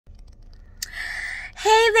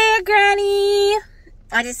Hey there, Granny.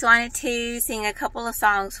 I just wanted to sing a couple of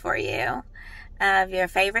songs for you of your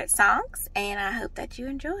favorite songs, and I hope that you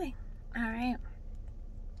enjoy. All right.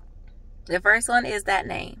 The first one is That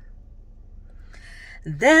Name.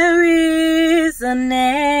 There is a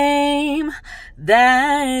name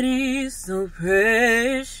that is so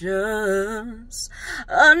precious,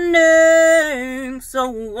 a name so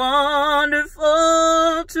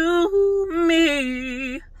wonderful to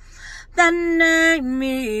me. That name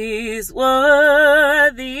is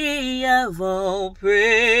worthy of all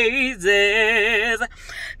praises.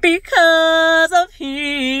 Because of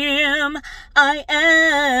him, I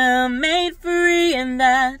am made free, and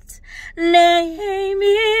that name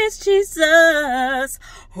is Jesus.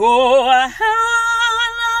 Oh, how I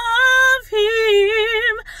love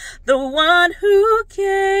him, the one who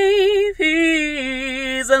gave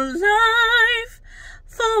his life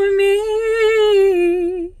for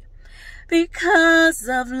me. Because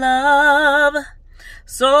of love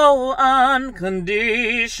so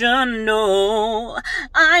unconditional,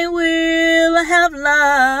 I will have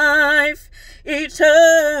life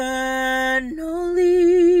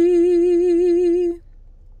eternally.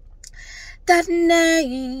 That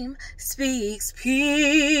name speaks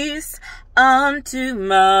peace unto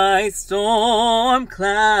my storm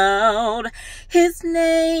cloud. His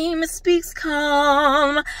name speaks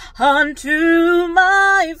calm unto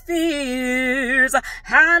my fears.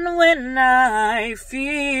 And when I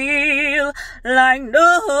feel like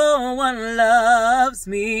no one loves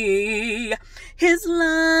me, his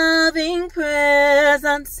loving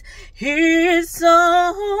presence is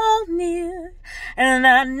so near, and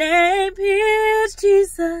that name is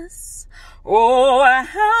Jesus. Oh,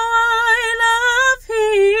 how I love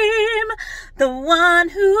him, the one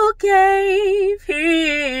who gave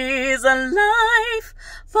his life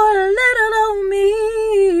for little old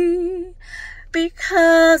me.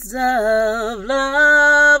 Because of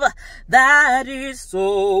love that is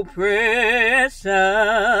so precious,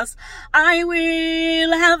 I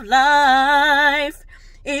will have life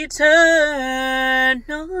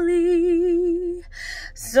eternally.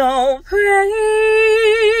 So praise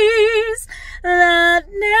that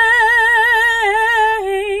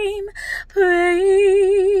name,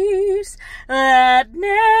 praise that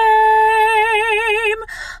name,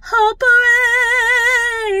 oh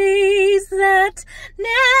praise that name,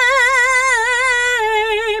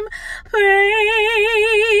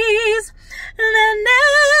 praise that name.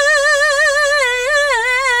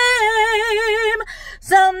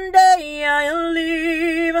 Someday I'll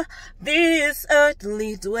leave this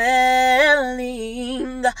earthly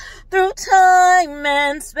dwelling. Through time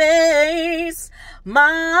and space,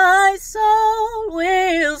 my soul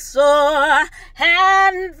will soar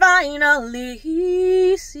and finally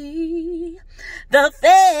see the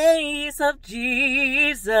face of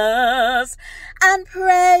Jesus and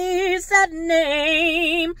praise that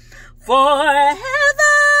name forevermore.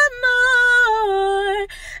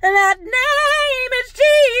 That name is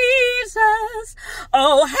Jesus.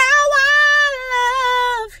 Oh, how I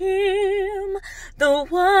love him, the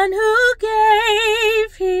one who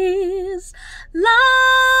gave his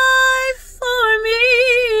life for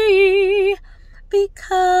me.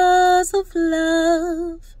 Because of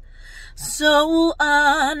love so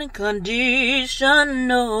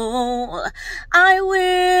unconditional, I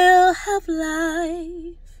will have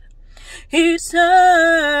life eternally.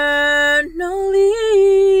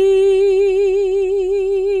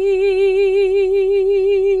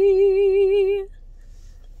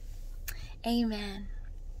 Amen.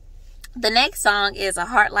 The next song is A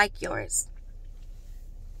Heart Like Yours.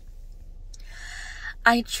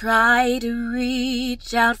 I try to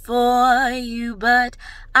reach out for you, but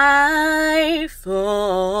I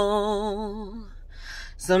fall.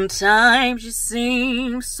 Sometimes you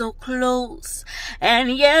seem so close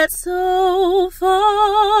and yet so far.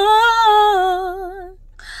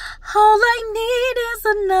 All I need is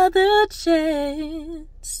another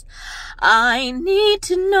chance. I need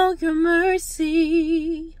to know your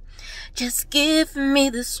mercy. Just give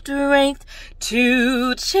me the strength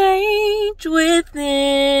to change within.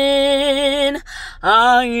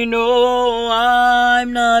 I know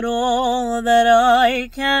I'm not all that I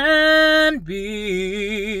can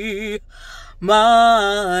be.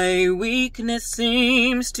 My weakness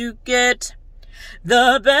seems to get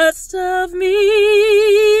the best of me.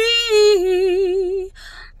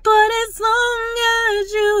 But as long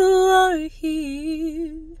as you are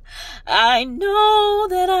here, I know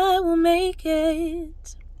that I will make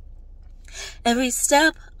it. Every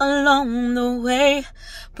step along the way,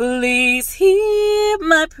 please hear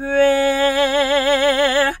my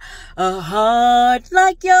prayer. A heart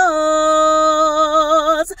like yours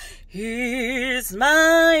is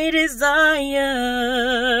my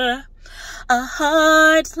desire. A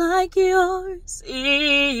heart like yours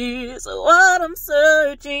is what I'm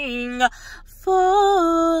searching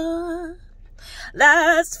for.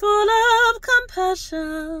 That's full of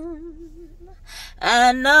compassion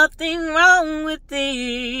and nothing wrong with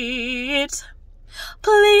it.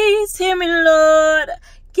 Please hear me, Lord.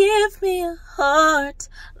 Give me a heart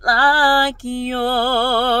like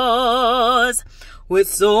yours, with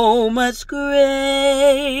so much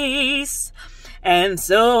grace and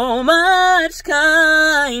so much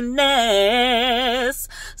kindness,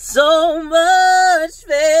 so much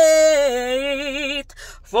faith,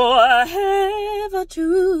 forever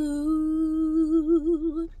true.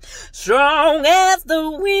 Strong as the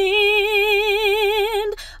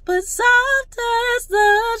wind, but soft as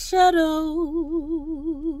the shadows.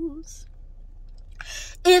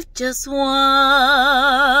 If just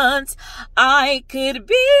once I could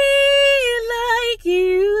be like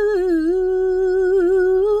you,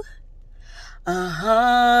 a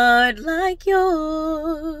heart like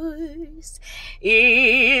yours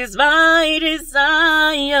is my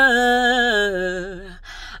desire.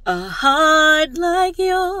 A heart like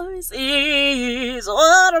yours is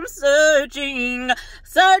what I'm searching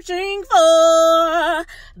for.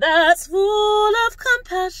 That's full of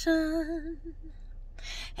compassion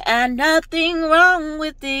and nothing wrong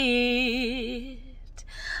with it.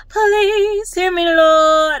 Please hear me,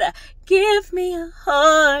 Lord. Give me a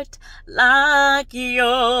heart like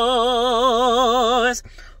yours,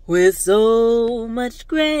 with so much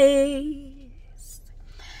grace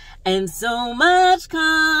and so much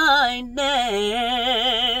kindness,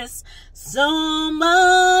 so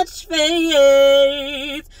much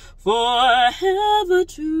faith, forever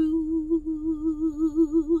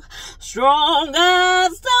true. Strong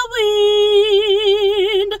as the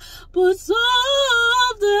wind, but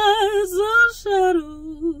soft as the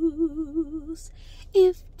shadows.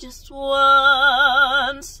 If just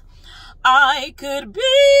once I could be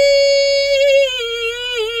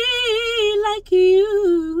like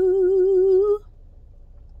you,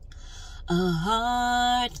 a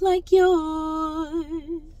heart like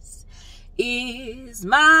yours is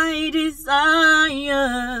my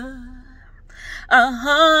desire. A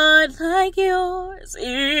heart like yours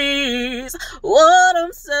is what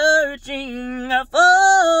I'm searching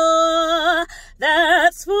for.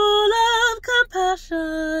 That's full of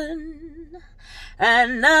compassion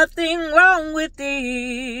and nothing wrong with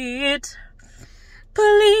it.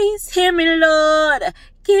 Please hear me, Lord.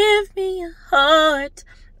 Give me a heart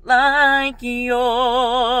like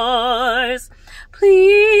yours.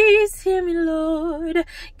 Please hear me, Lord.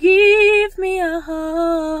 Give me a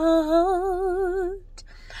heart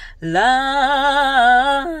like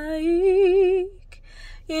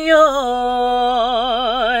yours.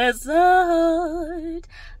 A heart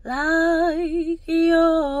like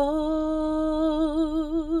yours.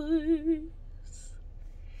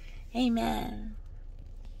 Amen.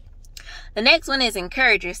 The next one is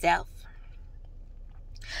encourage yourself.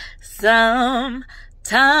 Sometimes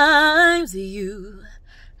you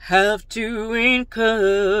have to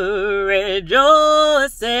encourage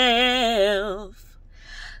yourself.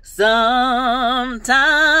 Sometimes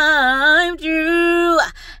you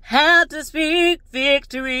have to speak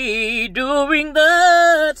victory during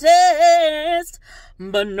the test.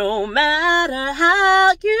 But no matter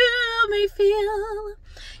how you may feel,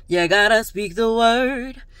 you gotta speak the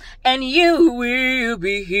word and you will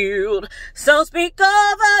be healed. So speak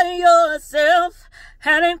over yourself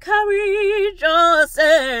and encourage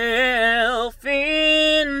yourself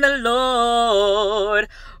in the Lord.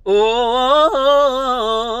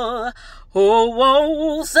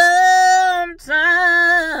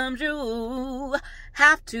 Sometimes you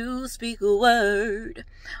have to speak a word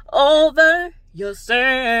over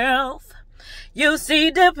yourself. You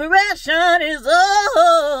see, depression is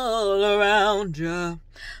all around you,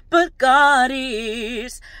 but God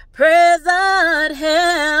is present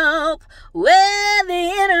help when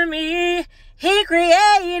the enemy, he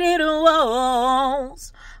created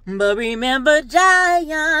walls. But remember,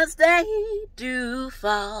 giants, they do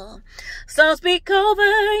fall. So speak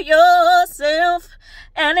over yourself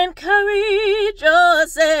and encourage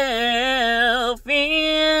yourself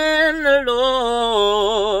in the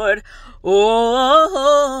Lord.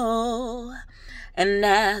 And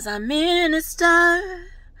as I minister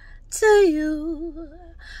to you,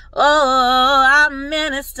 I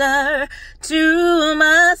minister to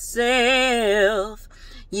myself.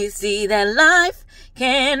 You see that life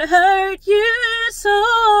can hurt you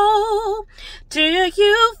so, till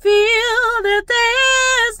you feel that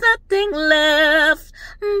there's nothing left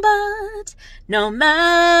but it. No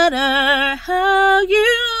matter how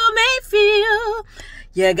you may feel,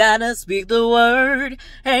 you gotta speak the word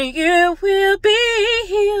and you will be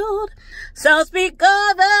healed. So speak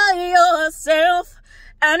over yourself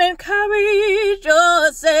and encourage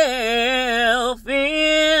yourself.